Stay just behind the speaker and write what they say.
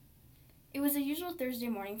was a usual Thursday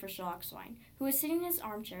morning for Sherlock Swain, who was sitting in his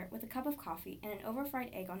armchair with a cup of coffee and an over-fried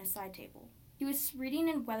egg on his side table. He was reading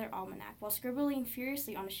a weather almanac while scribbling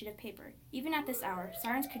furiously on a sheet of paper. Even at this hour,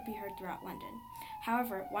 sirens could be heard throughout London.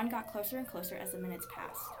 However, one got closer and closer as the minutes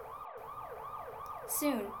passed.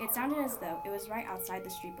 Soon, it sounded as though it was right outside the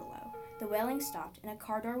street below. The wailing stopped, and a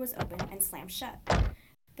car door was opened and slammed shut.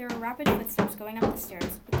 There were rapid footsteps going up the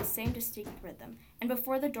stairs with the same distinct rhythm, and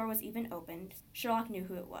before the door was even opened, Sherlock knew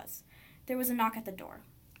who it was. There was a knock at the door.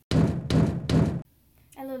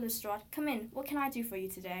 "Hello, Lestrade. Come in. What can I do for you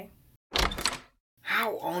today?"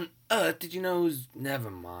 How on earth did you know it was...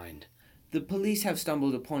 Never mind. The police have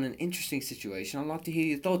stumbled upon an interesting situation. I'd like to hear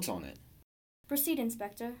your thoughts on it. "Proceed,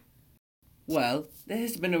 Inspector." Well, there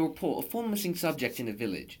has been a report of 4 missing subjects in the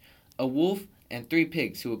village. A wolf and 3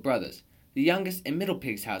 pigs who were brothers. The youngest and middle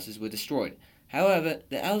pig's houses were destroyed. However,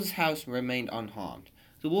 the eldest house remained unharmed.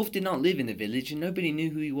 The wolf did not live in the village and nobody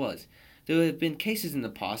knew who he was. There have been cases in the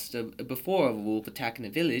past before of a wolf attacking a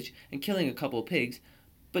village and killing a couple of pigs,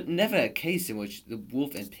 but never a case in which the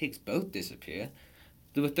wolf and pigs both disappear.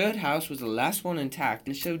 The 3rd house was the last one intact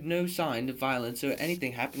and showed no sign of violence or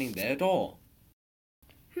anything happening there at all.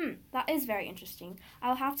 That is very interesting.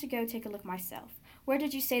 I'll have to go take a look myself. Where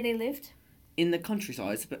did you say they lived? In the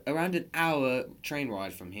countryside, it's around an hour train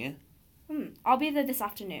ride from here. I'll be there this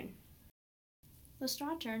afternoon.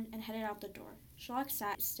 Lestrade turned and headed out the door. Sherlock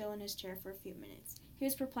sat still in his chair for a few minutes. He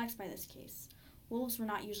was perplexed by this case. Wolves were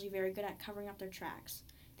not usually very good at covering up their tracks.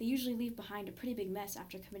 They usually leave behind a pretty big mess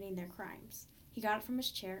after committing their crimes. He got up from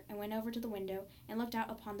his chair and went over to the window and looked out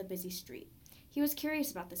upon the busy street. He was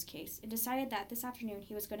curious about this case and decided that this afternoon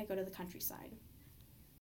he was going to go to the countryside.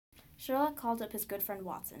 Sherlock called up his good friend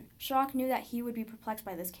Watson. Sherlock knew that he would be perplexed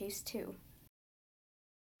by this case too.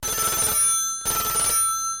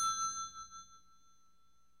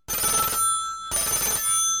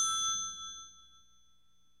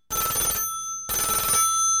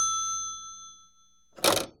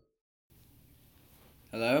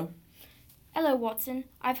 Hello? "Hello, Watson.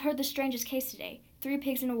 I've heard the strangest case today. 3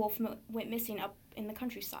 pigs and a wolf went missing up in the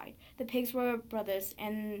countryside. The pigs were brothers,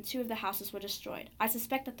 and 2 of the houses were destroyed. I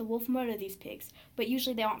suspect that the wolf murdered these pigs, but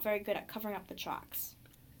usually they aren't very good at covering up the tracks."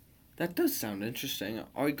 That does sound interesting.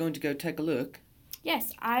 Are you going to go take a look?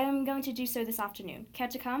 "Yes, I am going to do so this afternoon. Care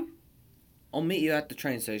to come?" I'll meet you at the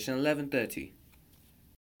train station at 11:30.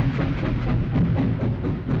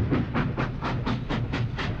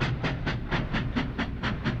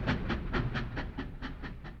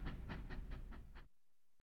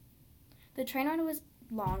 The train ride was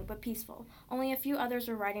long but peaceful. Only a few others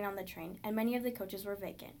were riding on the train, and many of the coaches were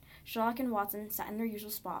vacant. Sherlock and Watson sat in their usual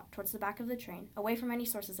spot, towards the back of the train, away from any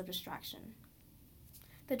sources of distraction.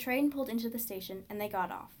 The train pulled into the station, and they got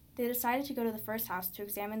off. They decided to go to the first house to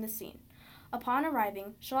examine the scene. Upon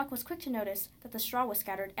arriving, Sherlock was quick to notice that the straw was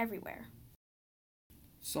scattered everywhere.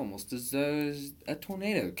 It's almost as though a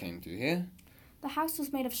tornado came through here. The house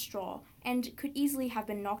was made of straw, and could easily have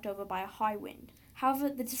been knocked over by a high wind. However,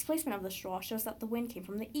 the displacement of the straw shows that the wind came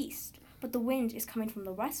from the east, but the wind is coming from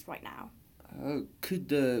the west right now. Could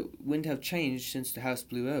the wind have changed since the house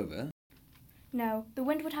blew over? No, the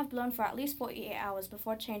wind would have blown for at least 48 hours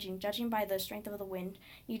before changing, judging by the strength of the wind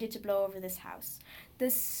needed to blow over this house.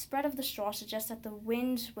 The spread of the straw suggests that the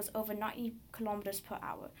wind was over 90 kilometers per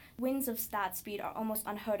hour. Winds of that speed are almost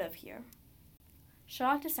unheard of here.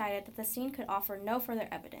 Sherlock decided that the scene could offer no further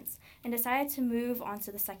evidence, and decided to move on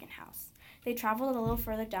to the second house. They traveled a little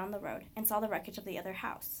further down the road and saw the wreckage of the other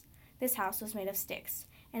house. This house was made of sticks,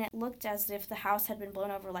 and it looked as if the house had been blown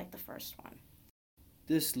over like the first one.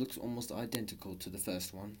 This looks almost identical to the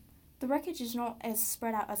first one. The wreckage is not as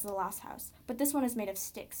spread out as the last house, but this one is made of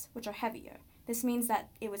sticks, which are heavier. This means that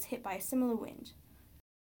it was hit by a similar wind.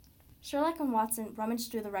 Sherlock and Watson rummaged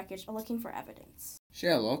through the wreckage looking for evidence.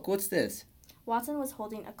 Sherlock, what's this? Watson was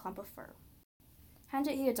holding a clump of fur. "Hand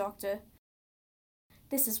it here, Doctor."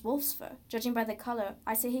 "This is wolf's fur. Judging by the color,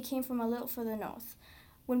 I say he came from a little further north.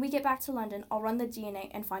 When we get back to London, I'll run the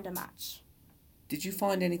DNA and find a match." Did you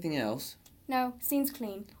find anything else? "No, scene's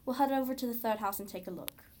clean. We'll head over to the 3rd house and take a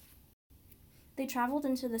look." They traveled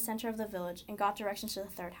into the center of the village and got directions to the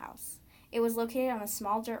 3rd house. It was located on a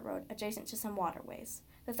small dirt road adjacent to some waterways.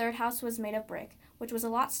 The 3rd house was made of brick, which was a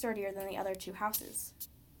lot sturdier than the other 2 houses.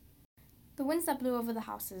 The winds that blew over the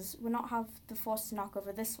houses would not have the force to knock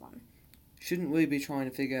over this one. Shouldn't we be trying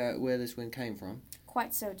to figure out where this wind came from?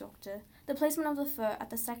 "Quite so, Doctor. The placement of the fur at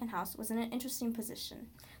the 2nd house was in an interesting position.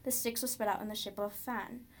 The sticks were spread out in the shape of a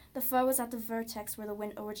fan. The fur was at the vertex where the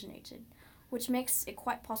wind originated, which makes it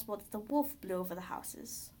quite possible that the wolf blew over the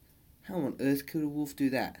houses." How on earth could a wolf do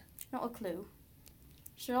that? "Not a clue."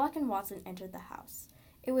 Sherlock and Watson entered the house.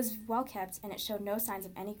 It was well kept, and it showed no signs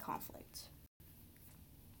of any conflict.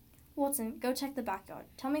 Watson, go check the backyard.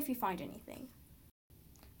 Tell me if you find anything.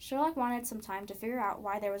 Sherlock wanted some time to figure out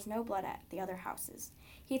why there was no blood at the other houses.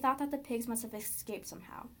 He thought that the pigs must have escaped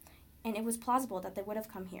somehow, and it was plausible that they would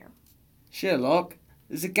have come here. Sherlock,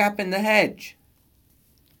 there's a gap in the hedge.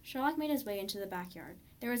 Sherlock made his way into the backyard.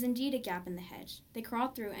 There was indeed a gap in the hedge. They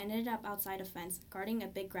crawled through and ended up outside a fence guarding a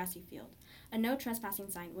big grassy field. A no trespassing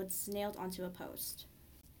sign was nailed onto a post.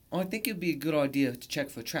 I think it would be a good idea to check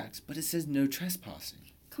for tracks, but it says no trespassing.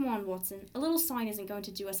 Come on, Watson. A little sign isn't going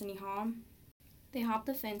to do us any harm. They hopped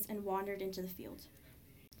the fence and wandered into the field.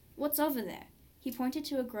 What's over there? He pointed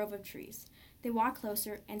to a grove of trees. They walked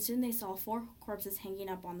closer, and soon they saw 4 corpses hanging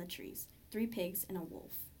up on the trees, 3 pigs and a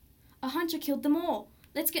wolf. A hunter killed them all!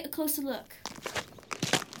 Let's get a closer look.